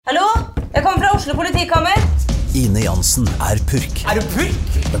Oslo politikammer. Ine Jansen purk. Du purk?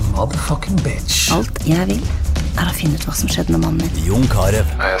 The motherfucking bitch. Alt jeg vil å finne ut hva som skjedde med mannen min. Jon Carew.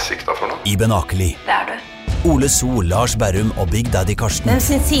 Jeg sikta for noe? Iben Akeli. Det du. Ole So, Lars Berrum og Big Daddy Karsten. Hvem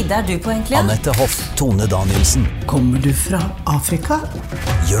sin side du på egentlig? Annette Hoff, Tone Danielsen. Kommer du fra Afrika?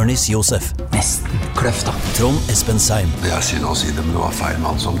 Jørnis Josef. Nesten kløfta. Trond Espen Seim. Det er synd å si det, men det var feil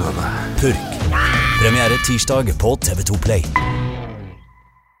mann som døde. Purk. Premiere tirsdag på TV2 Play.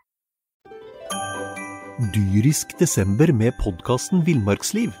 Dyrisk desember med podkasten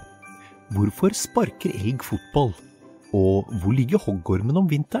Villmarksliv. Hvorfor sparker elg fotball? Og hvor ligger hoggormen om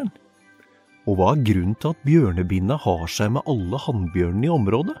vinteren? Og hva grunnen til at bjørnebinna har seg med alle hannbjørnene i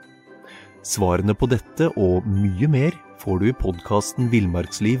området? Svarene på dette og mye mer får du i podkasten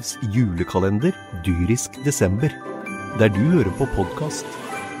Villmarkslivs julekalender Dyrisk desember, der du hører på podkast.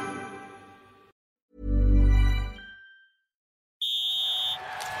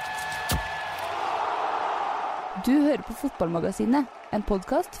 Du hører på Fotballmagasinet, en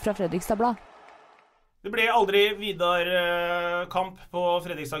podcast fra Fredrikstad Blad. Det ble aldri Vidar-kamp på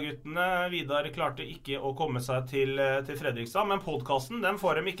Fredrikstad-guttene. Vidar klarte ikke å komme seg til Fredrikstad, men podcasten, den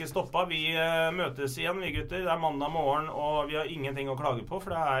får dem ikke stoppet. Vi møtes igjen, vi gutter. Det mandag morgen, og vi har ingenting å klage på,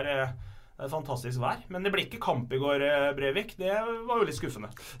 for det er fantastisk vær. Men det ble ikke kamp i går, Brevik. Det var jo litt skuffende.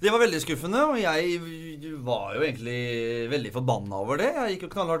 Det var veldig skuffende, og jeg var jo egentlig veldig forbannet over det. Jeg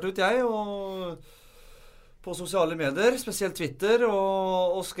gikk jo knallhardt ut, jeg, og på sosiale medier, spesielt Twitter,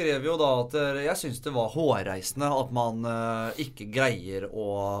 og skrev jo da at jeg synes det var hårreisende at man ikke greier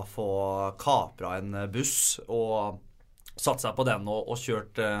å få kapra en buss og satt seg på den og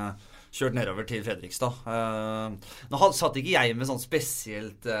kjørt nedover til Fredrikstad. Nå satt ikke jeg med sånn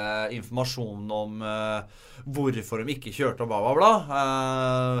spesielt informasjon om hvorfor de ikke kjørte og bla bla bla.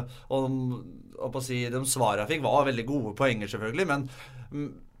 Og på å si, de svarene jeg fikk var veldig gode poenger selvfølgelig, men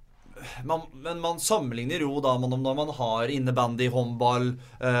man sammenligner jo da når man har innebandy, håndball,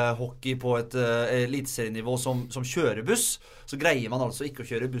 hockey på et eliteserienivå som kjørebuss, så greier man altså ikke å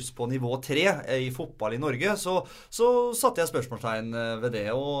kjøre buss på nivå 3 i fotball i Norge. Så satte jeg spørsmålstegn ved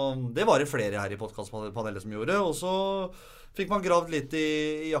det, og det var det flere her i podcastpanelet som gjorde, og så fikk man gravd litt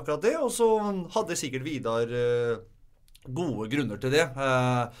i akkurat det, og så hadde sikkert Vidar gode grunner til det,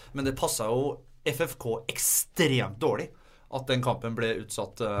 men det passet jo FFK ekstremt dårlig at den kampen ble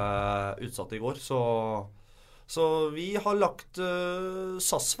utsatt i går, så vi har lagt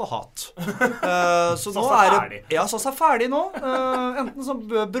SAS for hat. Så nå ferdig. Ja, SAS ferdig nå. Enten så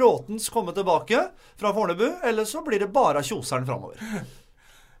bør Bråtens komme tilbake fra Fornebu, eller så blir det bare Kjoseren fremover.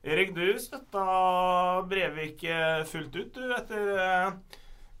 Erik, du støtta Brevik fullt ut, du, etter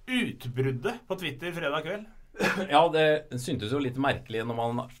utbruddet på Twitter fredag kveld. Ja, det syntes jo litt merkelig når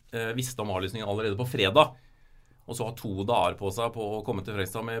man visste om avlysningen allerede på fredag. Og så ha 2 dager på seg på å komme til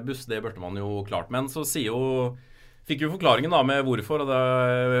Fredrikstad med buss, det burde man jo klart. Men så fikk jo forklaringen da med hvorfor, og det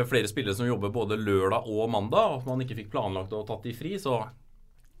er flere spillere som jobber både lørdag og mandag, og at man ikke fikk planlagt og tatt de fri, så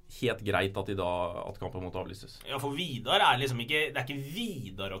helt greit at kampen måtte avlyses. Ja, for Vidar det er ikke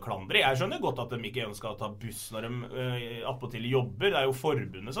Vidar å klandre. Jeg skjønner godt at de ikke ønsker å ta buss når de appåtil jobber. Det er jo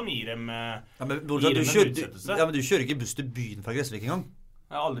forbundet som gir dem en utsettelse. Ja, men du kjører ikke buss til byen fra Gressvik engang.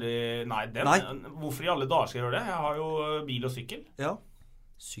 Jeg har aldri... Nei. Hvorfor i alle dager skal jeg gjøre det? Jeg har jo bil og sykkel. Ja.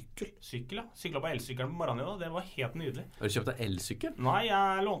 Sykkel, ja. Sykla på elsykkelen på morgenen i dag. Det var helt nydelig. Har du kjøpt deg elsykkel? Nei,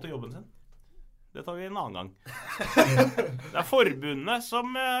 jeg lånte jobben sin. Det tar vi en annen gang. Det er forbundet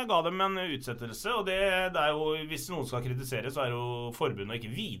som ga dem en utsettelse, og det er jo, hvis noen skal kritisere, så er det jo forbundet og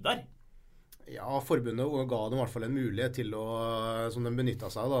ikke Vidar. Ja, forbundet ga dem i hvert fall en mulighet til å, som de benyttet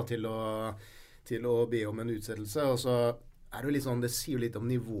seg da, til å be om en utsettelse, og så er det jo litt sånn, det sier jo litt om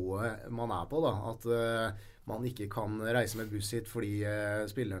nivået man er på da, at man ikke kan reise med buss hit fordi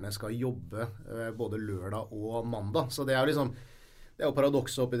spillerne skal jobbe både lørdag og mandag. Så det er jo liksom, det er jo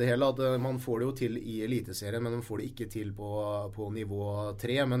paradokset oppi det hele, at man får det jo til i eliteserien, men man får det ikke til på nivå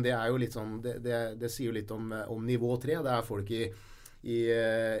 3. Men det er jo litt sånn, det sier jo litt om nivå 3. Det er folk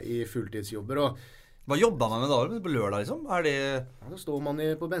i fulltidsjobber, og hva jobber man med da på lørdag liksom? Da står man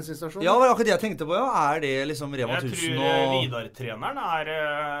på bensinstasjonen. Ja, det var akkurat det jeg tenkte på, ja. Er det liksom Rema 1000 Jeg tror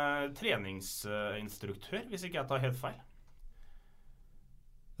Vidar-treneren treningsinstruktør, hvis ikke jeg tar helt feil.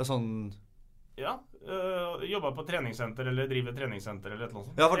 Det sånn... Ja, jobber på treningssenter eller driver treningssenter eller et eller annet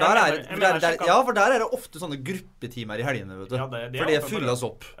sånt. Ja, for der er det ofte sånne gruppetimer i helgene, vet du. Ja, for det fylles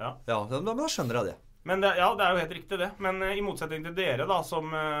opp. Ja, men da skjønner jeg det. Men det er jo helt riktig det. Men i motsetning til dere da, som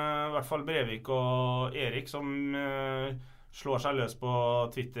i hvert fall Brevik og Erik, som slår seg løs på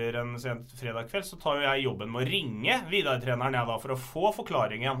Twitter en sent fredag kveld, så tar jo jeg jobben med å ringe Vidar-treneren da, for å få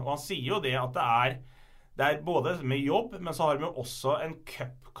forklaringen. Og han sier jo det at Det både med jobb, men så har vi også en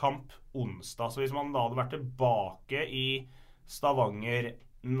cupkamp onsdag. Så hvis man da hadde vært tilbake i Stavanger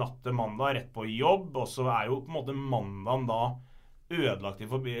natt til mandag, rett på jobb, og så jo på en måte mandagen da ødelagt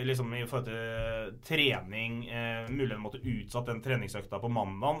liksom, i forhold til trening, muligheten måtte utsatt den treningsøkta på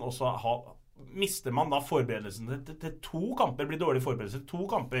mandagen, og så mister man da forberedelsen til 2 kamper, blir dårlig forberedelse til 2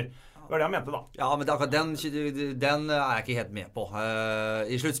 kamper. Det var det jeg mente da. Ja, men akkurat den jeg ikke helt med på.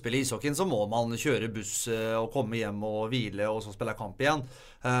 I sluttspillet i ishockeyen så må man kjøre buss og komme hjem og hvile, og så spille kamp igjen.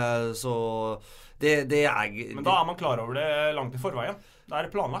 Så det Men da man klar over det langt i forveien. Da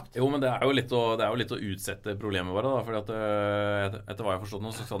det planlagt. Jo, men det jo litt å utsette problemet bare da, fordi at etter hva jeg har forstått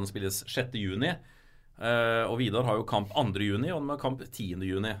nå, så skal den spilles 6. juni. Og Vidar har jo kamp 2. juni, og den har kamp 10.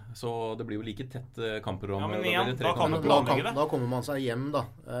 juni. Så det blir jo like tett kampprogram. Ja, men igjen, da kan man planlegge det. Da kommer man seg hjem da.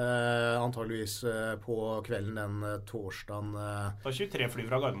 Antageligvis på kvelden den torsdagen. Det 23 fly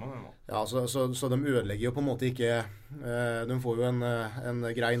fra Gardermoen nå. Ja, så de ødelegger jo på en måte ikke de får jo en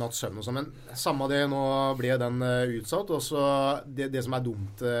grei natts søvn og sånn, men samme det, nå ble den utsatt, og så det som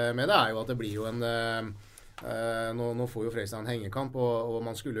dumt med det jo at det blir jo nå får jo Fredrikstad en hengekamp, og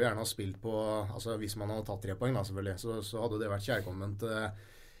man skulle jo gjerne ha spilt på, altså hvis man hadde tatt 3 poeng da selvfølgelig, så hadde det vært kjærkomment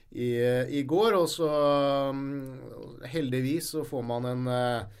i går, og så heldigvis så får man en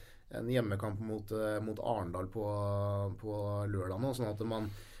hjemmekamp mot Arendal på lørdag nå, sånn at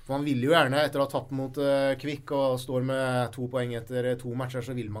man vil jo gjerne, etter å ha tatt mot Kvikk og står med 2 poeng etter 2 matcher,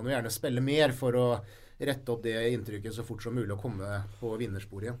 så vil man jo gjerne spille mer for å rette opp det inntrykket så fort som mulig å komme på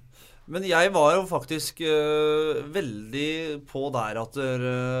vinnersporet igjen. Men jeg var jo faktisk veldig på der at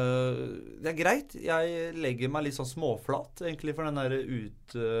det greit. Jeg legger meg litt sånn småflat egentlig for den der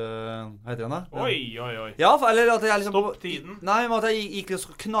hva heter den da? Oi. Ja, eller at jeg liksom Stopp tiden. Nei, men at jeg gikk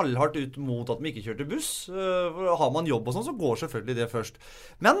så knallhardt ut mot at vi ikke kjørte buss. For har man jobb og sånn, så går selvfølgelig det først.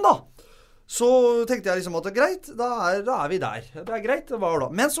 Men da så tenkte jeg liksom at det greit, da vi der. Det greit, det var da.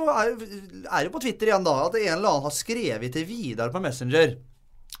 Men så det på Twitter igjen da, at en eller annen har skrevet til Vidar på Messenger.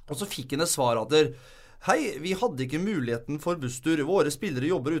 Og så fikk han et svar at hei, vi hadde ikke muligheten for busstur. Våre spillere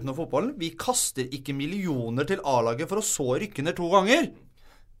jobber utenom fotballen. Vi kaster ikke millioner til A-laget for å så rykke ned 2 ganger.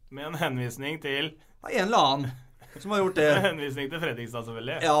 Med en henvisning til en eller annen som har gjort det. Med henvisning til Fredrikstad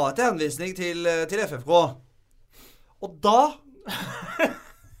selvfølgelig. Ja, til henvisning til FFK. Og da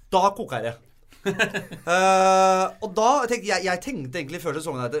koker det. Og da tenkte jeg tenkte egentlig før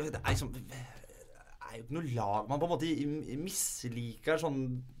sesongen at det liksom, jo ikke noe lag man på en måte misliker sånn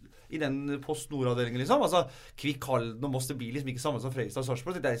i den post-nord-avdelingen liksom. Altså Kvikk, Halden og Moss, det blir liksom ikke samme som Fredrikstad og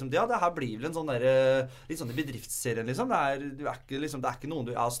Sarpsborg. Det liksom, ja, det her blir vel en sånn der litt sånn i bedriftsserien liksom. Det er ikke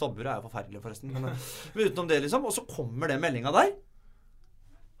noen ja, Stabburet jo forferdelig forresten, men utenom det liksom. Og så kommer den meldingen der.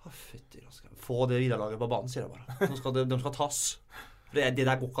 Fytter, få det viderelaget på banen, sier jeg bare. De skal tas. Det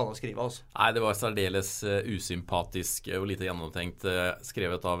der går ikke an å skrive, altså. Nei, det var særdeles usympatisk og lite gjennomtenkt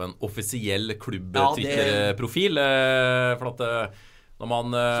skrevet av en offisiell klubb-Twitter-profil. For at når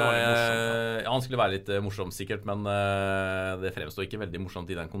man han skulle være litt morsom sikkert, men det fremstår ikke veldig morsomt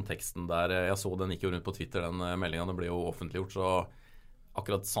i den konteksten der. Jeg så den ikke rundt på Twitter, den meldingen. Den ble jo offentliggjort, så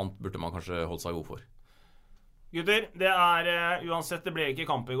akkurat sant burde man kanskje holde seg god for. Gutter, det uansett, det ble ikke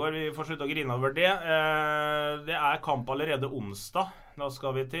kamp i går. Vi får slutte å grine over det. Det kamp allerede onsdag. Da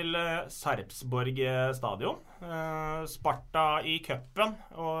skal vi til Sarpsborg stadion. Sparta i cupen,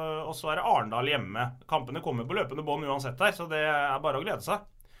 og så det Arendal hjemme. Kampene kommer på løpende bånd uansett her, så det bare å glede seg.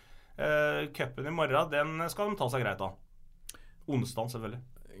 Cupen i morgen, den skal de ta seg greit av. Onsdagen selvfølgelig.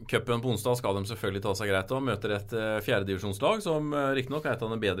 Cupen på onsdag skal de selvfølgelig ta seg greit av. Møter et 4. divisjonslag som riktignok et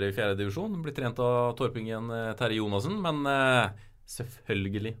av de bedre i 4. divisjon. Blir trent av torpingen Terje Jonassen, men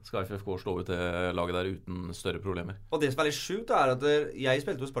selvfølgelig skal FFK slå ut det laget der uten større problemer. Og det som litt sjukt at jeg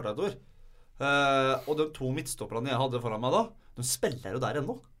spilte jo Sparta et år, og de 2 midtstopperne jeg hadde foran meg da, de spiller jo der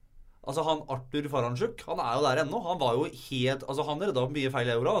ennå. Altså han Arthur Faranchuk, han jo der ennå. Han var jo helt, altså han reddet mye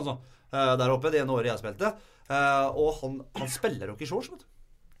feil i jorda, altså, der oppe, det året jeg spilte. Og han spiller jo ikke i shorts, vet du.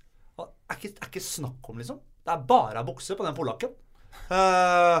 Det ikke snakk om liksom. Det bare bukse på den polakken.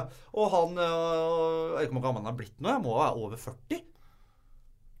 Og han jeg vet ikke hvor gammel han har blitt nå. Jeg må være over 40.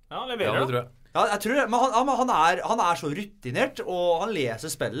 Ja, leverer det tror jeg. Ja, jeg tror det. Men han så rutinert, og han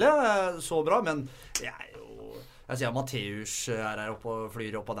leser spillet så bra, men jeg ser Matteus her oppe og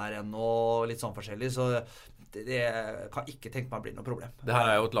flyr opp og der igjen, og litt sånn forskjellig, så det kan ikke tenke meg bli noe problem. Det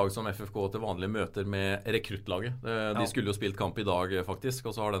her jo et lag som FFK til vanlig møter med rekruttlaget. De skulle jo spilt kamp i dag faktisk,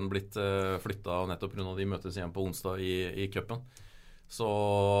 og så har den blitt flyttet nettopp rundt de møtes igjen på onsdag i cupen. Så,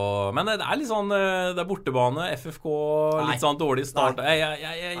 men det litt sånn, det bortebane, FFK, litt sånn dårlig start.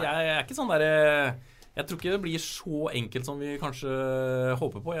 Jeg ikke sånn der, Jeg tror ikke det blir så enkelt som vi kanskje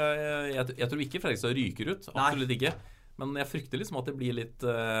håper på. Jeg tror ikke Fredrikstad ryker ut. Absolutt ikke. Men jeg frykter liksom at det blir litt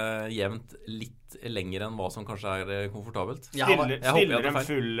jevnt, litt lenger enn hva som kanskje komfortabelt. Stiller en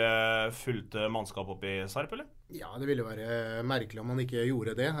fullt mannskap opp i Sarp, eller? Ja, det ville være merkelig om man ikke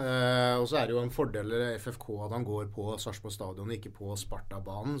gjorde det. Og så det jo en fordel FFK at han går på Sarpsborg stadion, ikke på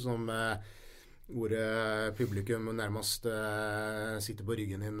Sparta-banen, hvor publikum nærmest sitter på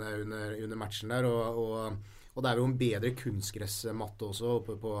ryggen din under matchen der, og det jo en bedre kunstgressmatte også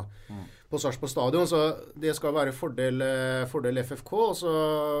oppe på Sarpsborg stadion, så det skal være fordel FFK, og så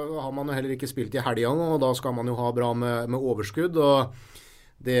har man jo heller ikke spilt i helgen, og da skal man jo ha bra med overskudd, og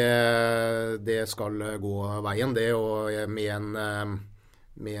det skal gå veien, det, og med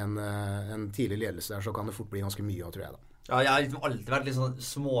en tidlig ledelse der, så kan det fort bli ganske mye, tror jeg da. Ja, jeg har liksom alltid vært litt sånn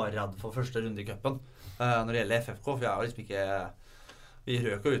småredd for første runde i cupen når det gjelder FFK, for jeg har liksom ikke... Vi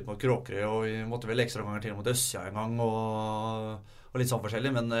røk jo ut mot Kråkerøy, og vi måtte vel ekstra ganger til mot Øsja en gang, og litt sånn forskjellig,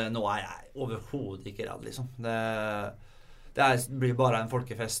 men nå jeg overhodet ikke redd, liksom. Det blir bare en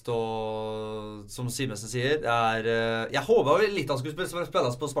folkefest, og som Simensen sier, jeg håper jo litt at han skulle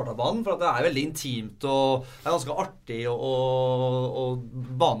spilles på Sparta-banen, for at det veldig intimt, og det ganske artig og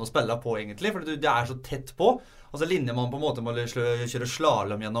banen å spille på, egentlig, for det så tett på. Altså linjer man på en måte må kjøre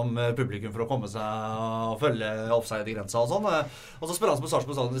slalom gjennom publikum for å komme seg og følge offside-grensa og sånn. Og så spiller han på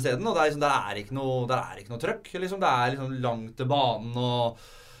Sarpsborg stadion i stedet, og det ikke noe trøkk. Liksom. Det liksom langt til banen og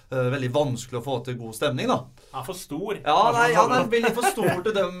veldig vanskelig å få til god stemning, da. Han for stor. Ja, det blir litt for stor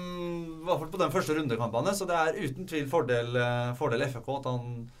til dem, i hvert fall på den første rundekampene, så det uten tvil fordel FFK at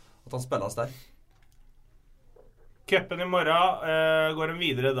han spilles der. Cupen i morgen, går en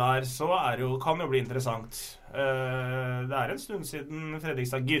videre der, så kan det jo bli interessant. Det en stund siden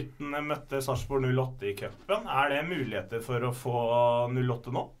Fredrikstad-guttene møtte Sarpsborg 08 i cupen. Det muligheter for å få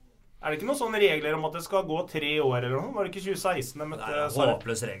 08 nå? Det ikke noen sånne regler om at det skal gå 3 år eller noe? Var det ikke 2016 de møtte Sarp?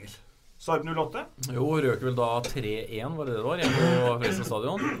 Håpløs regel. Sarp 08? Jo, røk vel da 3-1, var det var, hjemme på Fredrikstad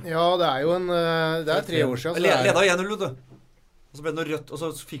stadion? Ja, det jo det 3 år siden. Leda 1-0, vet du. Og så ble det noe rødt, og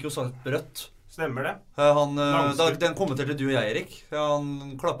så fikk jo Sarp rødt. Stemmer det? Den kommenterte du og jeg, Erik.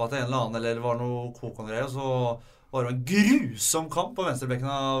 Han klappet til en eller annen, eller det var noe kokongreier, og så var det en grusom kamp på venstrebekken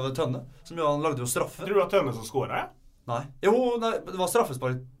av Tønne, som jo han lagde jo straffe. Tror du det var Tønne som skåret, ja? Nei. Jo, det var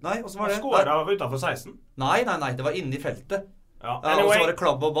straffespark. Nei, og så var det... Han skåret utenfor 16? Nei, det var inne i feltet. Ja. Og så var det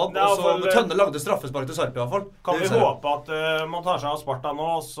klabb og babb, og så Tønne lagde straffespark til Sarp i hvert fall. Kan vi håpe at man tar seg av Sparta nå,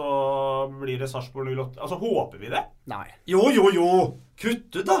 så blir det Sarpsborg 08? Altså, håper vi det? Nei. Jo!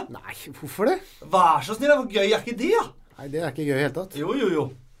 Kutt ut da! Nei, hvorfor det? Vær så snill, hvor gøy ikke det, ja? Nei, det ikke gøy helt tatt. Jo.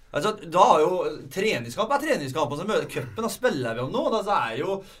 Altså, da jo treningskamp treningskamp, og så møter cupen, da spiller vi om noe, da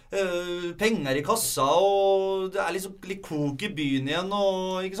jo penger i kassa, og det liksom litt kok i byen igjen,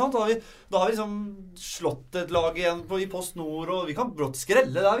 og ikke sant? Da har vi liksom slått et lag igjen i Post Nord, og vi kan brått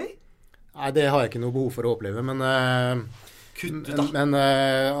skrelle der, vi. Nei, det har jeg ikke noe behov for å oppleve, men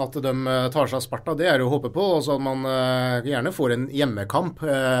at de tar seg av Sparta, det jo å håpe på, og så at man gjerne får en hjemmekamp,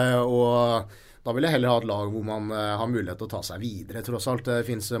 og da vil jeg heller ha et lag hvor man har mulighet til å ta seg videre. Tross alt, det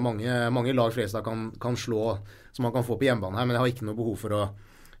finnes mange lag Fredrikstad kan slå, som man kan få på hjemmebane her, men jeg har ikke noe behov for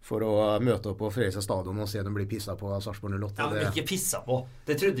å møte opp på Fredrikstad stadion og se dem bli pisset på av Sarpsborg 08. Ja, men ikke pisset på.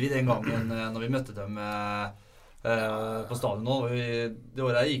 Det trodde vi den gangen når vi møtte dem på stadion nå. Det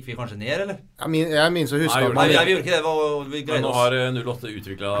året gikk vi kanskje ned, eller? Jeg minns å huske Nei, vi gjorde ikke det. Men nå har 08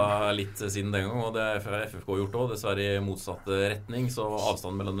 utviklet litt siden den gang, og det har FFK gjort også, dessverre i motsatt retning, så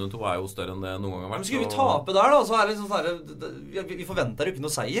avstanden mellom de to jo større enn det noen gang har vært. Men skulle vi tape der da, så det liksom sånn vi forventer jo ikke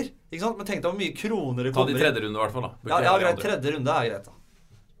noe seier, ikke sant? Men tenk deg hvor mye kroner det kommer. Ta de tredje runde i hvert fall da. Ja, greit, tredje runde greit da.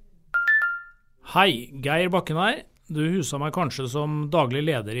 Hei, Geir Bakken her. Du huset meg kanskje som daglig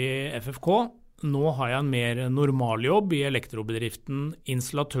leder i FFK. Nå har jeg en mer normal jobb i elektrobedriften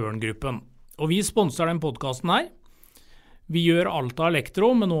Installatørengruppen, og vi sponser den podcasten her. Vi gjør alt av elektro,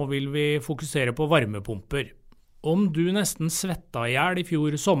 men nå vil vi fokusere på varmepumper. Om du nesten svetta i hjel i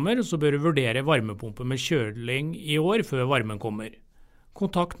fjor sommer, så bør du vurdere varmepumpe med kjøling i år før varmen kommer.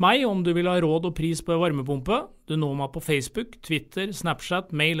 Kontakt meg om du vil ha råd og pris på varmepumpe. Du når meg på Facebook, Twitter,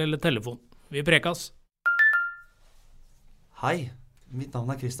 Snapchat, mail eller telefon. Vi prekas. Hei, mitt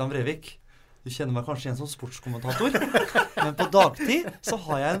navn Kristian Brevik. Du kjenner meg kanskje igjen som sportskommentator, men på dagtid så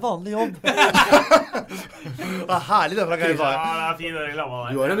har jeg en vanlig jobb. Det herlig det fra Geir. Ja, det fin det lamma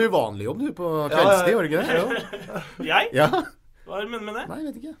der. Du har en uvanlig jobb du på kveldstid, var det ikke det? Jeg? Ja. Hva mener du med det? Nei, jeg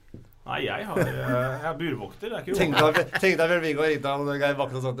vet ikke. Nei, jeg er burvokter, det ikke jo. Tenk deg vel Viggo ringte og Geir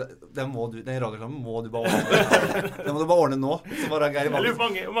Bakken og sa at den radioklamen må du bare ordne. Den må du bare ordne nå. Så bare Geir Bakken. Jeg lurer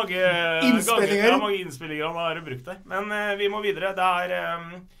på mange innspillinger han har brukt der. Men vi må videre. Det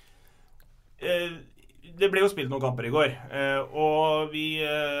Det ble jo spilt noen kamper I går, og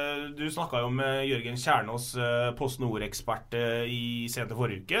du snakket jo med Jørgen Kjernås, Post Nord-ekspert I sent I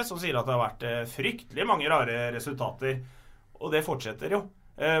forrige uke, som sier at det har vært fryktelig mange rare resultater, og det fortsetter jo.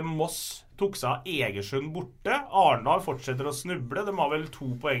 Moss tok seg av Egersund borte, Arendal fortsetter å snuble, de har vel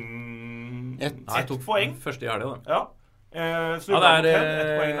 2 poeng, ett poeng. Første I helgen, da. Ja. Det ett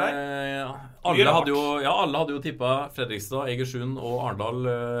poeng der. Alle hadde jo tippet Fredrikstad, Egersund og Arendal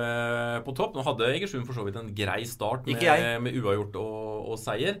på topp. Nå hadde Egersund for så vidt en grei start med uavgjort og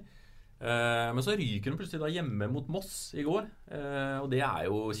seier. Men så ryker de plutselig da hjemme mot Moss I går, og det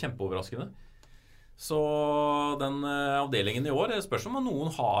jo kjempeoverraskende. Så den avdelingen I år spørs om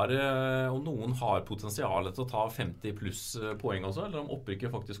noen har potensialet til å ta 50 pluss poeng også, eller om opprykket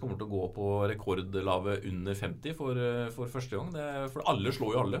faktisk kommer til å gå på rekordlave under 50 for første gang. For alle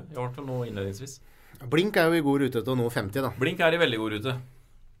slår jo alle, I hvert fall nå innledningsvis. Blink jo I god rute til å nå 50 da. Blink I veldig god rute.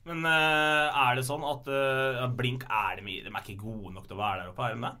 Men det sånn at Blink de ikke gode nok til å være der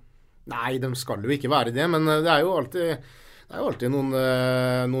oppe, de det? Nei, de skal jo ikke være det, men det jo alltid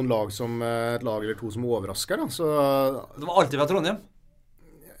noen lag som et lag eller to som overrasker da, så det var alltid fra Trondheim.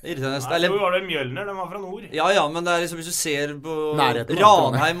 Nei, så var det Mjølner, de var fra nord. Ja, men det liksom, hvis du ser på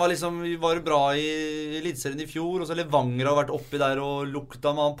Ranheim var bra I Eliteserien I fjor, og så Levanger har vært oppi der og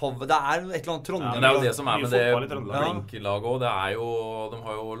lukta med Pov. Det et eller annet Trondheim. Ja, det jo det som med det Blink-laget også. De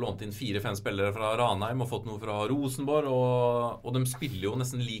har jo lånt inn 4-5 spillere fra Ranheim og fått noe fra Rosenborg, og de spiller jo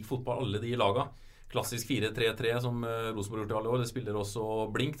nesten lik fotball, alle de lagene. Klassisk 4-3-3 som Rosenborg har gjort I alle år. Det spiller også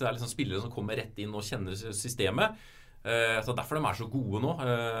Blink. Det liksom spillere som kommer rett inn og kjenner systemet. Så derfor de så gode nå,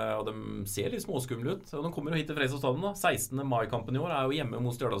 og de ser litt småskumle ut. Og de kommer jo hit til Fredrikstad stadion da. 16. mai-kampen I år jo hjemme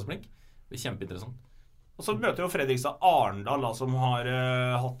mot Stjørdalsblink. Det kjempeinteressant. Og så møter jo Fredrikstad Arendal da, som har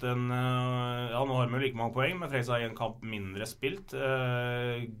hatt nå har vi like mange poeng, men Fredrikstad har en kamp mindre spilt.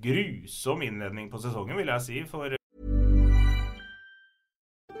 Grusom innledning på sesongen, vil jeg si, for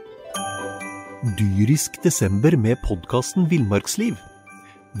Dyrisk desember med podkasten Villmarksliv.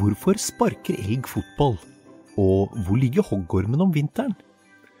 Hvorfor sparker elg fotball? Og hvor ligger hoggormen om vinteren?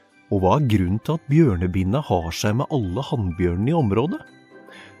 Og hva grunnen til at bjørnebinna har seg med alle hannbjørnene I området?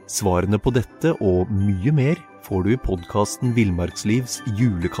 Svarene på dette og mye mer får du I podkasten Villmarkslivs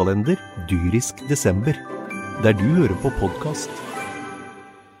julekalender Dyrisk desember, der du hører på podkast.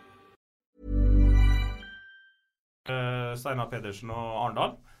 Steinar Pedersen og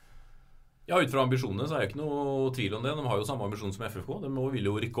Arendal. Ja, ut fra ambisjonene så jo ikke noe tvil om det. De har jo samme ambisjon som FFK. De vil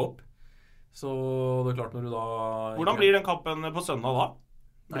jo rykke opp. Så det klart når du da... Hvordan blir den kampen på søndag da?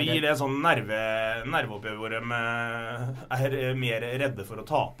 Blir det sånn nerveoppgjør hvor de mer redde for å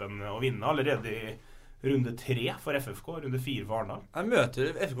tape enn å vinne allerede I runde 3 for FFK, runde 4 for Arendal?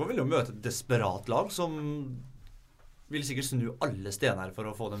 FFK vil jo møte et desperat lag som vil sikkert snu alle stener for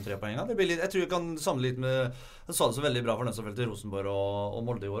å få de 3 poengene. Det blir litt, jeg tror jeg kan samle litt med... Jeg sa det så veldig bra for den som følte Rosenborg og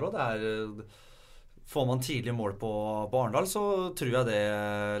Molde I år også. Får man tidlig mål på Arendal, så tror jeg det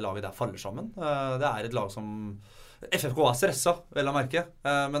laget der faller sammen. Det et lag som... FFK stresset, vel å merke.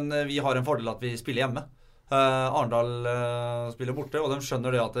 Men vi har en fordel at vi spiller hjemme. Arendal spiller borte, og de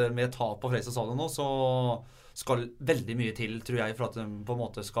skjønner det at med tap på Fredrikstad stadion nå, så skal veldig mye til, tror jeg, for at de på en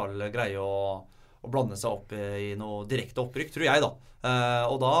måte skal greie å blande seg opp I noe direkte opprykk, tror jeg da.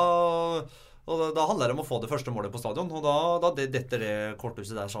 Og da handler det om å få det første målet på stadion, og da detter det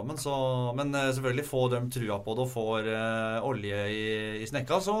korthuset der sammen. Så, men selvfølgelig få dem trua på det og får olje I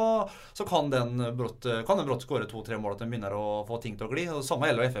snekka, så kan den brått skåre 2-3 mål at den begynner å få ting til å gli. Og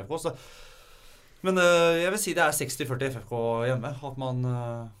samme gjelder FFK. Så. Men jeg vil si det 60-40 FFK hjemme,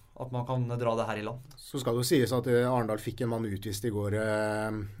 at man kan dra det her I land. Så skal det jo sies at Arendal fikk en mann utvist I går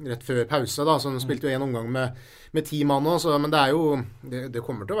rett før pause da, så de spilte jo en omgang med 10 mann også, men det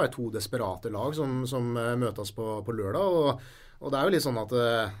kommer til å være 2 desperate lag som møtes på lørdag, og det jo litt sånn at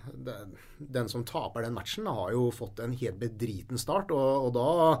den som taper den matchen har jo fått en helt bedriten start, og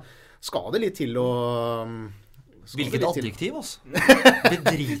da skal det litt til å... Hvilket adjektiv, altså?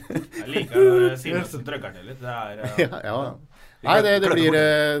 Bedriten. Jeg liker Simonsen drøgger det litt, det ja. Nei,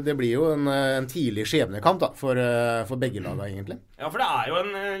 det blir jo en tidlig skjebnekamp da, for begge lagene egentlig. Ja, for det jo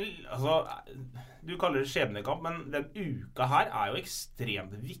altså, du kaller det skjebnekamp, men den uka her jo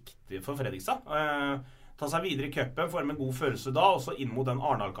ekstremt viktig for Fredrikstad. Ta seg videre I cupen, få en god følelse da, og så inn mot den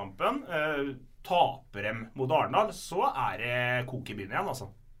Arendal-kampen. Taper dem mot Arendal, så det kok I byen igjen, altså.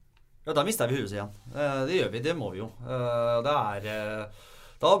 Ja, da mister vi huset igjen. Det gjør vi, det må vi jo.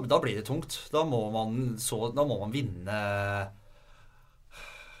 Da blir det tungt. Da må man vinne...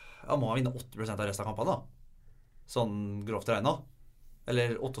 Ja, må man vinne 80% av resten av kampene da. Sånn grovt regnet.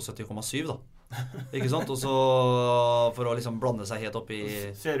 Eller 78,7 da. Ikke sant? Og så for å liksom blande seg helt opp i...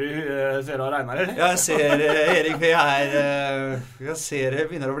 Ser du Reinar, eller? Ja, jeg ser Erik, jeg ser det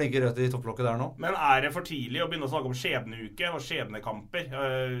begynner å blinke rødt i topplokket der nå. Men det for tidlig å begynne å snakke om skjebneuke og skjebnekamper?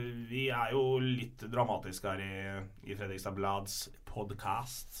 Vi jo litt dramatiske her i Fredrikstad Blads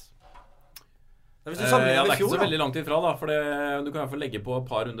podcast. Hvis du sammenligner med det fjor, ikke så veldig langt ifra, da. For du kan i hvert fall legge på et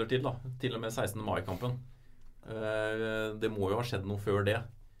par runder til, da. Til og med 16. mai-kampen. Det må jo ha skjedd noe før det.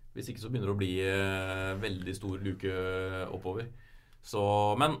 Hvis ikke så begynner det å bli veldig stor luke oppover. Så,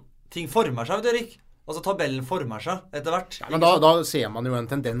 men ting former seg, Erik. Altså tabellen former seg etter hvert. Ja, men da ser man jo en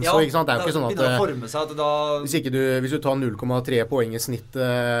tendens, ja, ikke sant? Det jo ikke sånn at, hvis du tar 0,3 poeng i snitt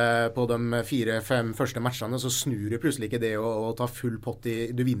på de 4-5 første matchene, så snur du plutselig ikke det å ta full pott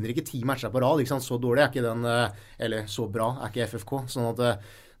i. Du vinner ikke 10 matcher på rad, ikke sant? Så dårlig ikke den, eller så bra ikke FFK. Sånn at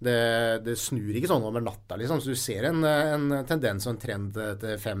det snur ikke sånn over natta, liksom. Så du ser en tendens og en trend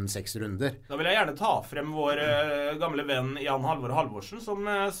til 5-6 runder. Da vil jeg gjerne ta frem vår gamle venn Jan Halvor Halvorsen, som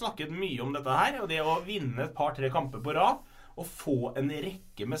snakket mye om dette her. Og det å vinne et par-tre kamper på rad og få en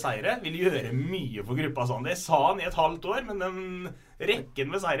rekke med seire vil gjøre mye for gruppa. Sånn. Det sa han i et halvt år, men den rekken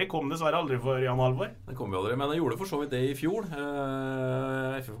med seire kom dessverre aldri for Jan Halvor. Det kom jo aldri, men jeg gjorde for så vidt det i fjor.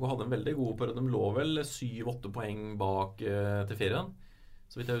 FFK hadde en veldig god periode. De lå vel 7-8 poeng bak til ferien,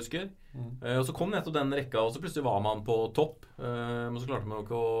 så vidt jeg husker. Og så kom nettopp den rekka, og så plutselig var man på topp. Men så klarte man jo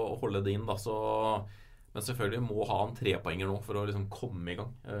ikke å holde det inn, da. Men selvfølgelig må ha en 3-poenger nå for å liksom komme i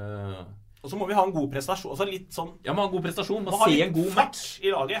gang. Og så må vi ha en god prestasjon. Altså litt sånn... Ja, man ha en god prestasjon. Man se en god match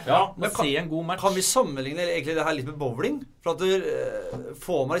i laget. Ja, man se en god match. Kan vi sammenligne egentlig det her litt med bowling? For at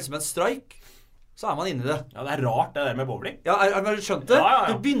får man liksom en streik, så man inne i det. Ja, det rart det der med bowling. Ja, har du skjønt det? Ja.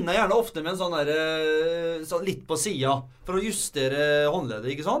 Du begynner gjerne ofte med en sånn der, sånn litt på siden, for å justere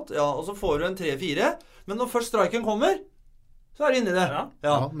håndleddet, ikke sant? Ja, og så får du en 3-4, men når først streiken kommer, så du inne i det.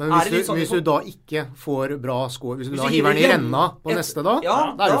 Ja, men hvis du da ikke får bra score, hvis du da hiver den i renna på neste da,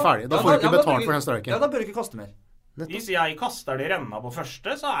 da du ferdig. Da får du ikke betalt for den streiken. Ja, da bør du ikke kaste mer. Hvis jeg kaster det i renna på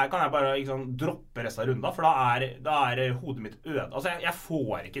første, så kan jeg bare droppe resten av runda, for da hodet mitt øde. Altså, jeg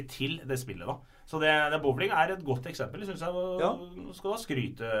får ikke til det spillet da. Så det bowling et godt eksempel, synes jeg. Skal du ha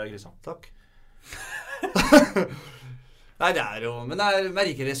skryt, Kristian. Takk. Nei, det jo... Men det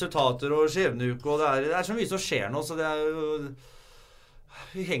merker resultater og skjebneuke, og det så mye som skjer nå, så det jo...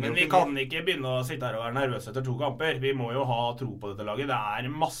 Men vi kan ikke begynne å sitte her og være nervøse etter 2 kamper. Vi må jo ha tro på dette laget.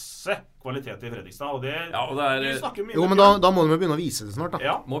 Det masse kvalitet i Fredrikstad, og vi snakker mye. Jo, men da må de begynne å vise det snart, da.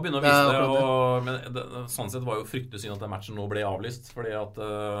 Ja, må begynne å vise det, men sånn sett var jo fryktelig synd at den matchen nå ble avlyst, fordi at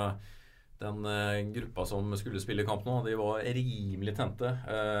den gruppa som skulle spille kamp nå, de var rimelig tente.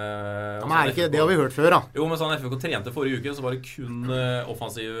 Men ikke, det har vi hørt før, da. Jo, men sånn FFK trente forrige uke, så var det kun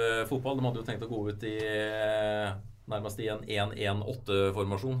offensiv fotball. De hadde jo tenkt å gå ut nærmest i en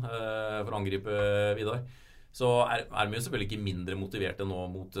 1-1-8-formasjon for å angripe Vidar. Så de jo selvfølgelig ikke mindre motiverte nå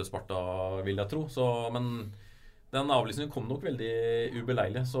mot Sparta, vil jeg tro. Men den avlysningen kom nok veldig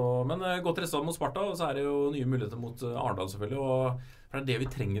ubeleilig. Men godt resultat mot Sparta, og så det jo nye muligheter mot Arendal selvfølgelig. Og for det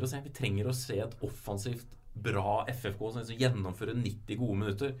vi trenger å se. Vi trenger å se et offensivt bra FFK som gjennomfører 90 gode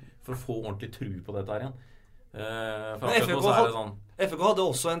minutter for å få ordentlig tro på dette her igjen. FFK hadde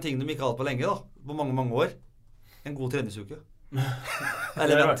også en ting de ikke hadde på lenge da, på mange, mange år. En god treningsuke.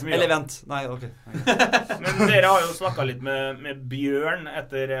 Eller vent. Nei, ok. Men dere har jo snakket litt med Bjørn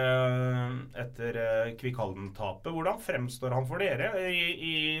etter Kvikkhalden-tapet. Hvordan fremstår han for dere?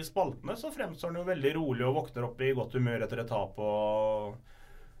 I spaltene så fremstår han jo veldig rolig og våkner opp i godt humør etter et tap. Og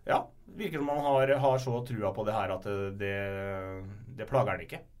ja, virker som han har så trua på det her at det plager han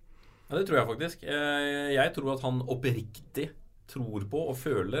ikke. Ja, det tror jeg faktisk. Jeg tror at han oppriktig tror på og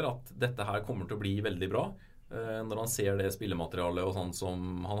føler at dette her kommer til å bli veldig bra. Når han ser det spillematerialet og sånn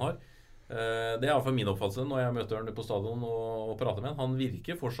som han har. Det i hvert fall min oppfattelse når jeg møter han på stadion og prater med han. Han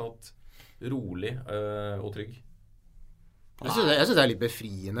virker fortsatt rolig og trygg. Jeg synes det litt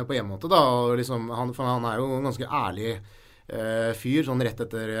befriende på en måte da. Liksom, for han jo en ganske ærlig fyr sånn rett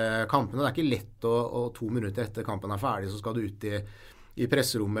etter kampene. Det ikke lett å 2 minutter etter kampen ferdig så skal du ut i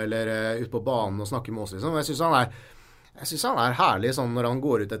presserommet eller ut på banen og snakke med oss liksom. Jeg synes han herlig sånn når han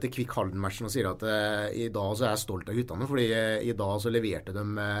går ut etter Kvikkhalden-matchen og sier at i dag så jeg stolt av guttene, fordi i dag så leverte de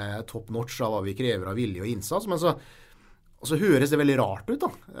top notch av hva vi krever av vilje og innsats, men så høres det veldig rart ut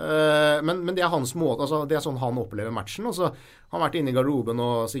da. Men det hans måte, altså det sånn han opplever matchen, og så har han vært inne i garderoben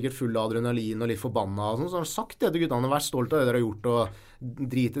og sikkert full av adrenalin og litt forbanna, og sånn, så har han sagt det til guttene, vær stolt av det dere har gjort, og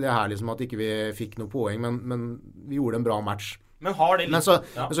drit i det her liksom at ikke vi fikk noe poeng, men vi gjorde en bra match. Men har det litt... Men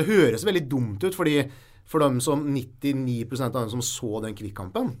så høres det veldig dumt ut, fordi For dem som 99% av dem som så den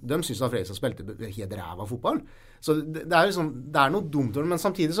kvikkampen, de synes at Fredrikstad spilte helt ræva fotball. Så det liksom, det noe dumt, men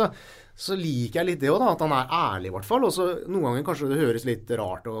samtidig så liker jeg litt det også da, at han ærlig I hvert fall, og så noen ganger kanskje det høres litt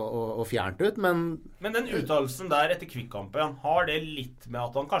rart og fjernt ut, men den uttalelsen der etter kvikkampen, har det litt med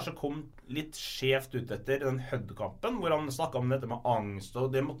at han kanskje kom litt skjevt ut etter den Hødd-kampen, hvor han snakket om dette med angst,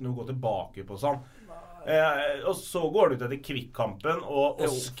 og det måtte han jo gå tilbake på sånn. Og så går det ut etter kvikkampen og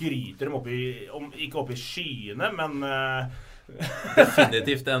skryter dem ikke opp I skyene, men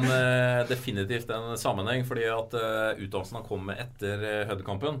definitivt en sammenheng, fordi at uttalelsen han kom med etter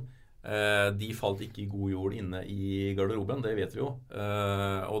Hødd-kampen, de falt ikke I god jord inne I garderoben, det vet vi jo.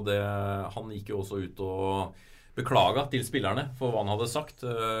 Og han gikk jo også ut og beklaget til spillerne for hva han hadde sagt,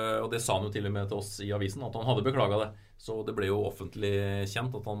 og det sa han jo til og med til oss I avisen, at han hadde beklaget det. Så det ble jo offentlig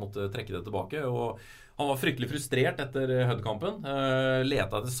kjent at han måtte trekke det tilbake, og han var fryktelig frustrert etter Hødd-kampen,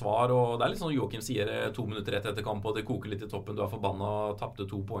 leta etter svar, og det litt sånn Joachim sier 2 minutter etter kamp, og det koker litt I toppen, du forbannet, tappte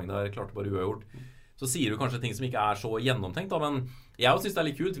 2 poeng der, klarte bare uavgjort. Så sier du kanskje ting som ikke så gjennomtenkt, da, men jeg synes det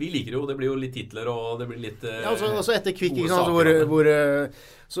litt kult. Vi liker jo, det blir jo litt titler, og det blir litt ja, også etter Kvikk, ikke sant,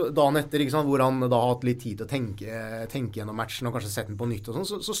 så dagen etter, ikke sant, hvor han da har hatt litt tid til å tenke gjennom matchen, og kanskje sette den på nytt og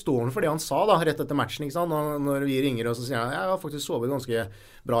sånn, så står han for det han sa da, rett etter matchen, ikke sant, når vi ringer, og så sier han, jeg har faktisk sovet ganske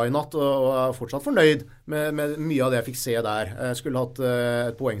bra I natt, og fortsatt fornøyd med mye av det jeg fikk se der. Jeg skulle hatt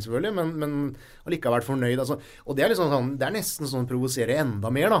et poeng selvfølgelig, men allikevel fornøyd, altså. Og det liksom sånn, det nesten sånn provoserer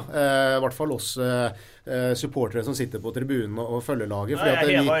enda mer da, I hvert fall oss supportere som sitter på tribunen og følger laget,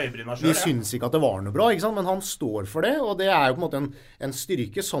 fordi at vi synes ikke at det var noe bra, ikke sant? Men han står for det, og det jo på en måte en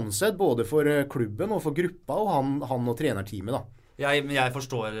styrke sånn sett, både for klubben og for gruppa, og han og trenerteamet da. Jeg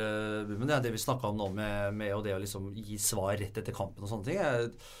forstår det vi snakket om nå med og det å liksom gi svar rett etter kampen og sånne ting.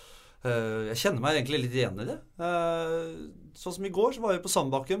 Jeg kjenner meg egentlig litt igjen I det. Sånn som I går, så var vi på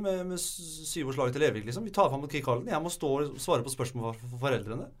Sandbakken med 7-årslaget til Lervik, liksom. Vi tar frem mot Kikhallen. Jeg må stå og svare på spørsmål for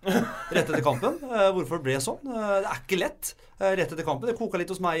foreldrene. Rett etter kampen. Hvorfor det ble sånn? Det ikke lett. Rett etter kampen. Det koket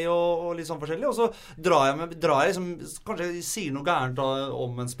litt hos meg og litt sånn forskjellig. Og så drar jeg liksom, kanskje jeg sier noe gærent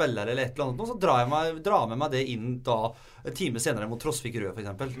om en spiller eller et eller annet, og så drar jeg med meg det inn da en time senere mot Trosvik Rød, for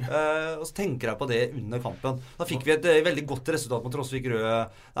eksempel. Og så tenker jeg på det under kampen. Da fikk vi et veldig godt resultat mot Trosvik Rød.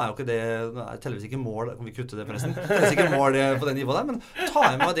 Det jo ikke det, det tydeligvis ikke mål, kan vi kutte det forresten? Det ikke mål på det nivået der, men tar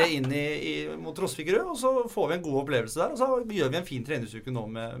jeg med det inn mot Trosvik Rød, og så får vi en god opplevelse der, og så gjør vi en fin treningsuke nå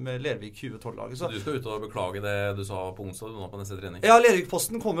med Lervik 2012-laget. Så du skal ut og beklage det du sa på onsdag, du nå på neste trening? Ja,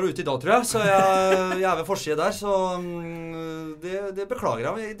 Lervik-posten kommer ut I dag, tror jeg, så jeg ved forside der, så det beklager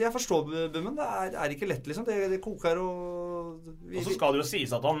jeg. Det jeg forstår, Bummen, det ikke lett, liksom. Det koker og så skal det jo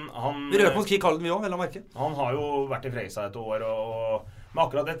sies at han vi røper mot Kikhallen vi også, vel å merke. Han har jo vært I Fredrikstad et år, og med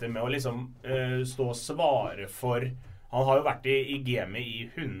akkurat dette med å liksom stå og svare for. Han har jo vært I gamet I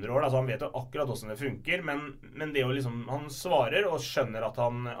 100 år, altså han vet jo akkurat hvordan det funker, men det jo liksom, han svarer og skjønner at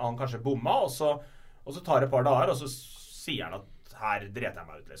han kanskje bomma, og så tar det et par dager, og så sier han at her dreter jeg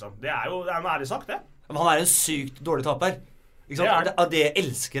meg ut, liksom. Det jo noe ærlig sagt, det. Men han en sykt dårlig taper. Ikke sant? Det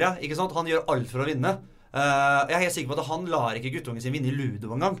elsker jeg, ikke sant? Han gjør alt for å vinne. Jeg helt sikker på at han lar ikke guttungen sin vinne I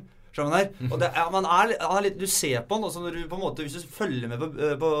Ludo en gang. Skjønner du? Og han litt, du ser på han, og når du på en måte, hvis du følger med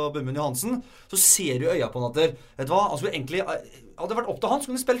på Bummen Johansen, så ser du øya på han at vet du hva, han skulle egentlig, hadde det vært opp til han,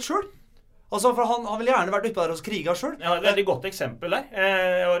 skulle han spilt selv. Altså, for han ville gjerne vært oppe der og kriget selv. Ja, det et veldig godt eksempel der.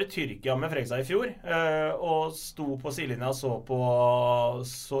 Jeg var I Tyrkia med Fredrikstad I fjor, og sto på sidelinja og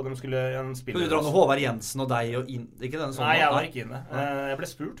så de skulle spille. Du drar med Håvard Jensen og deg og inn, ikke den sånn? Nei, jeg var ikke inne. Jeg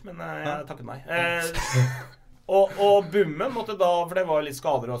ble spurt, men jeg takket meg. Og Bummen måtte da, for det var litt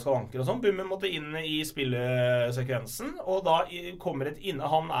skader og skavanker og sånn, Bummen måtte inn I spillesekvensen, og da kommer et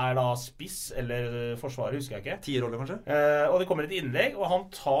han da spiss, eller forsvarer, husker jeg ikke. 10 roller kanskje? Og det kommer et innlegg, og han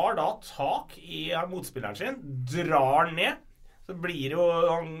tar da tak I motspilleren sin, drar ned, så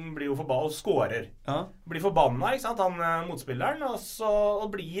han blir jo forbannet og skårer. Ja. Blir forbannet, ikke sant, han motspilleren, og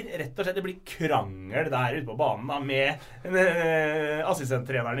blir rett og slett, det blir krangel der ute på banen da, med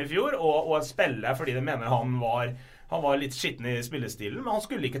assistenttreneren I fjor, og en spiller, fordi de mener han var litt skitten I spillestilen, men han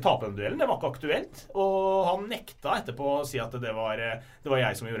skulle ikke tape den duellen, det var ikke aktuelt, og han nekta etterpå å si at det var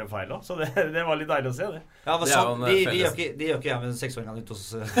jeg som gjorde en feil også, så det var litt deilig å se det. Ja, men sant, det gjør ikke jeg med 6-åringene ute hos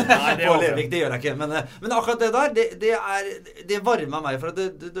på Lervik, det gjør jeg ikke, men akkurat det der, det varmer meg, for at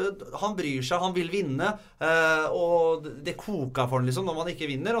han bryr seg, han vil vinne, og det koker for han liksom når man ikke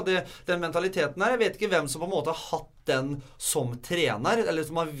vinner, og den mentaliteten her, jeg vet ikke hvem som på en måte har hatt den som trener, eller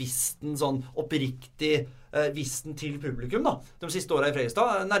som har visst den sånn oppriktig visten til publikum da. De siste årene I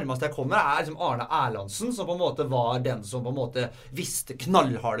Fredrikstad, nærmest jeg kommer liksom Arne Erlandsen, som på en måte var den som på en måte visste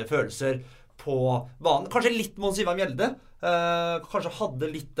knallharde følelser på banen. Kanskje litt Mons Ivar Mjelde. Kanskje hadde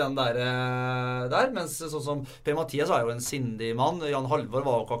litt den der, mens sånn som Per-Mathias jo en sindig mann. Jan Halvor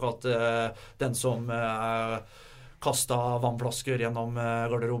var jo ikke akkurat den som kastet vannflasker gjennom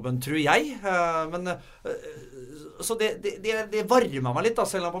garderoben, tror jeg. Så det varmer meg litt, da,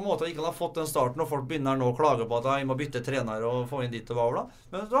 selv om på en måte ikke har fått den starten, og folk begynner nå å klage på at jeg må bytte trener og få inn dit og hva.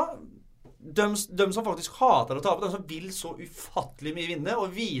 Men da, de som faktisk hater å tape, de som vil så ufattelig mye vinne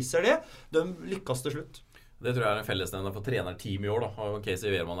og viser det, de lykkes til slutt. Det tror jeg en fellesnevner for trenerteam I år da. Og Casey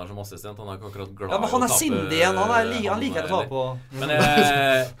Wehrmann som assistent, han ikke akkurat glad men han sindig igjen, han liker å ta på. Men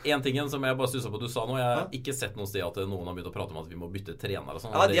en ting som jeg bare stusset på, du sa nå, jeg har ikke sett noe sted at noen har begynt å prate om at vi må bytte trener og sånn.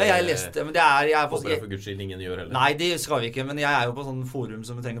 Ja, det har jeg lest, men det jeg håper det for Guds skyld ingen gjør heller. Nei, det skal vi ikke, men jeg jo på sånn forum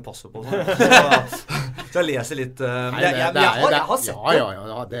som vi trenger passe på. Så jeg leser litt, men jeg har sett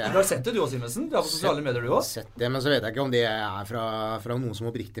det. Du har sett det du også, Simensen? Du har på sosiale medier du også? Sett det, men så vet jeg ikke om det fra noen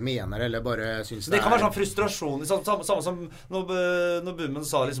som oppriktig mener, eller bare synes det kan være sånn frustrasjon, samme som når Bummen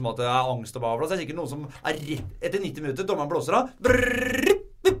sa liksom at det angst og bla, så det sikkert noen som rett etter 90 minutter, dommeren blåser av,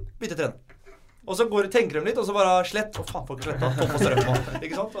 bytte trener. Og så tenker de litt, og så bare slett, faen får ikke sletta, topp og strøm,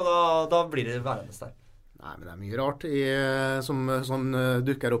 ikke sant? Og da blir det værende der. Nei, men det mye rart som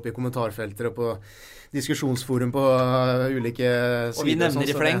dukker opp I kommentarfelter og på diskusjonsforum på ulike sider. Og vi nevner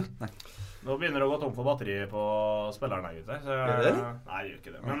I fleng. Nå begynner det å gå tom for batteri på spillerne gutter. Gjør det? Nei, det gjør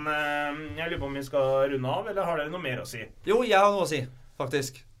ikke det. Men jeg lurer på om vi skal runde av, eller har dere noe mer å si? Jo, jeg har noe å si,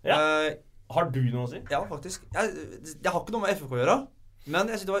 faktisk. Ja. Har du noe å si? Ja, faktisk. Jeg har ikke noe med FFK å gjøre,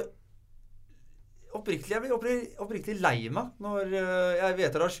 men jeg synes det var oppriktig lei meg når jeg vet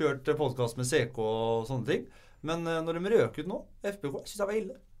at jeg har kjørt podcast med CK og sånne ting, men når de røk ut nå, FBK, jeg synes det var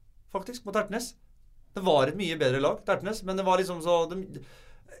ille, faktisk, mot Tertnes. Det var et mye bedre lag, Tertnes, men det var liksom så...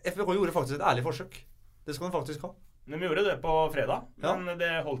 FBK gjorde faktisk et ærlig forsøk. Det skal de faktisk ha. De gjorde det på fredag, men det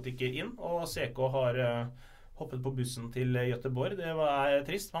holdt ikke inn, og CK har hoppet på bussen til Göteborg. Det var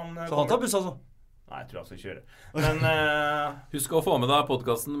trist. Så han tar buss altså? Nei, jeg tror han skal kjøre. Men husk å få med deg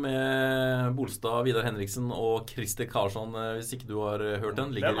podcasten med Bolstad, Vidar Henriksen og Christer Karlsson, hvis ikke du har hørt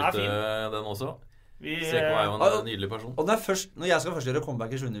den. Ligger ute den også. CK jo en nydelig person. Og når jeg skal først gjøre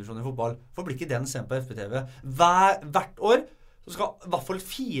comeback I 7. divisjon I fotball, for blir ikke den sendt på FBTV hvert år, så skal I hvert fall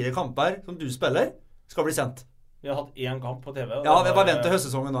 4 kamper som du spiller, skal bli sendt. Vi har hatt 1 kamp på TV. Ja, jeg bare venter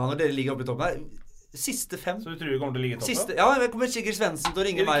høstsesongen nå, når dere ligger oppe I toppen her. Siste 5. Så du tror vi kommer til å ligge I toppen? Ja, jeg kommer Sigurd Svendsen til å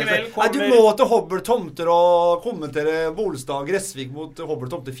ringe meg. Nei, du må til Hobble Tomter og kommentere Bolstad Gressvik mot Hobble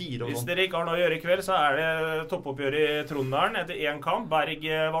Tomter 4 og sånn. Hvis dere ikke har noe å gjøre I kveld, så det toppoppgjør I Trondalen etter 1 kamp. Berg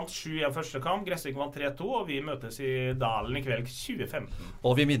vant 7 I første kamp, Gressvik vant 3-2, og vi møtes I Dalen I kveld 2015.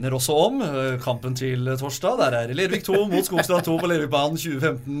 Og vi minner også om kampen til torsdag. Der det Lervik 2 mot Skogstrand 2 på Lervikbanen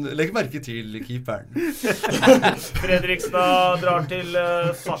 2015. Legg merke til keeperen. Fredrikstad drar til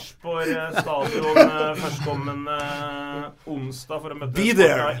Sarpsborg stadion førstkommende onsdag for å møte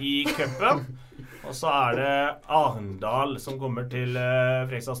Sporta I cupen. Og så det Arendal som kommer til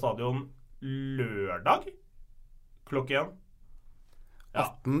Fredrikstad stadion lørdag klokken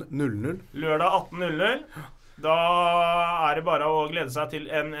 18.00. Lørdag 18.00. Da det bare å glede seg til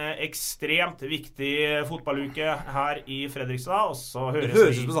en ekstremt viktig fotballuke her I Fredrikstad. Og så høres det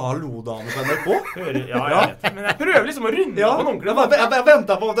høres ut som sånn hallo-dame på NRK. Ja, jeg vet det. Men jeg prøver liksom å runde på noen ordentlig. Jeg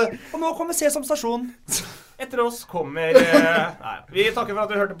ventet på det. Og nå kommer Sesam stasjon. Etter oss kommer... Nei, vi takker for at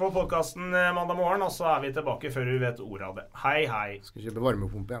du hørte på podcasten mandag morgen, og så vi tilbake før vi vet ordet av det. Hei, hei. Skal kjøpe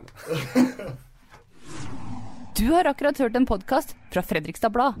varmepumpe igjen. Du har akkurat hørt en podcast fra Fredrikstad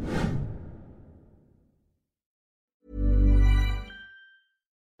Blad.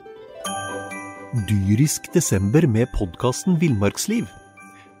 Dyrisk desember med podkasten Villmarksliv.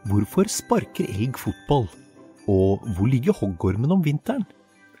 Hvorfor sparker elg fotball? Og hvor ligger hoggormen om vinteren?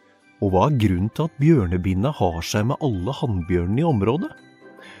 Og hva grunnen til at bjørnebinna har seg med alle hannbjørnene I området?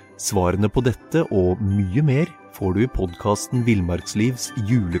 Svarene på dette og mye mer får du I podkasten Villmarkslivs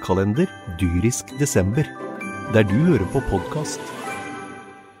julekalender Dyrisk desember, der du hører på podkast.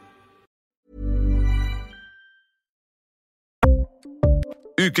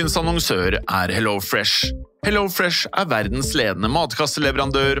 Ukens annonsør HelloFresh. HelloFresh verdens ledende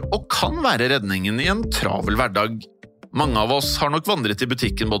matkasseleverandør og kan være redningen I en travel hverdag. Mange av oss har nok vandret I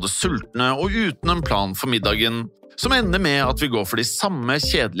butikken både sultne og uten en plan for middagen, som ender med at vi går for de samme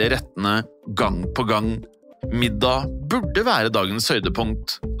kjedelige rettene gang på gang. Middag burde være dagens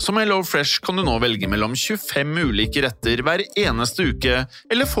høydepunkt. Som HelloFresh kan du nå velge mellom 25 ulike retter hver eneste uke,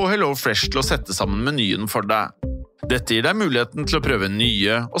 eller få HelloFresh til å sette sammen menyen for deg. Dette gir deg muligheten til å prøve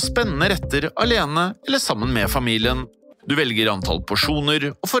nye og spennende retter alene eller sammen med familien. Du velger antall porsjoner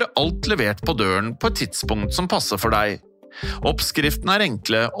og får alt levert på døren på et tidspunkt som passer for deg. Oppskriftene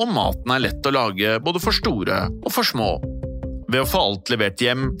enkle, og maten lett å lage både for store og for små. Ved å få alt levert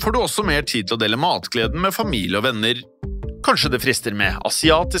hjem, får du også mer tid til å dele matgleden med familie og venner. Kanskje det frister med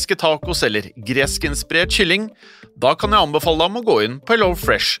asiatiske tacos eller greskinspirert kylling? Da kan jeg anbefale deg om å gå inn på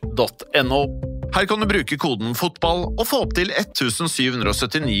hellofresh.no. Her kan du bruke koden fotball og få opp til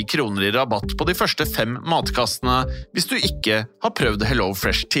 1779 kroner i rabatt på de første 5 matkastene hvis du ikke har prøvd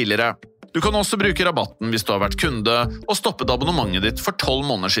HelloFresh tidligere. Du kan også bruke rabatten hvis du har vært kunde og stoppet abonnementet ditt for 12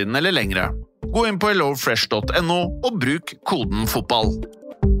 måneder siden eller lengre. Gå inn på hellofresh.no og bruk koden fotball.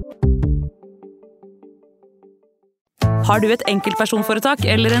 Har du et enkeltpersonforetak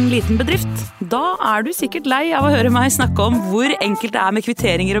eller en liten bedrift? Da du sikkert lei av å høre meg snakke om hvor enkelt det med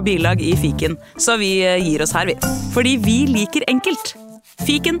kvitteringer og bilag i fiken. Så vi gir oss her, vi. Fordi vi liker enkelt.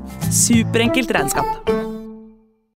 Fiken, superenkelt regnskap.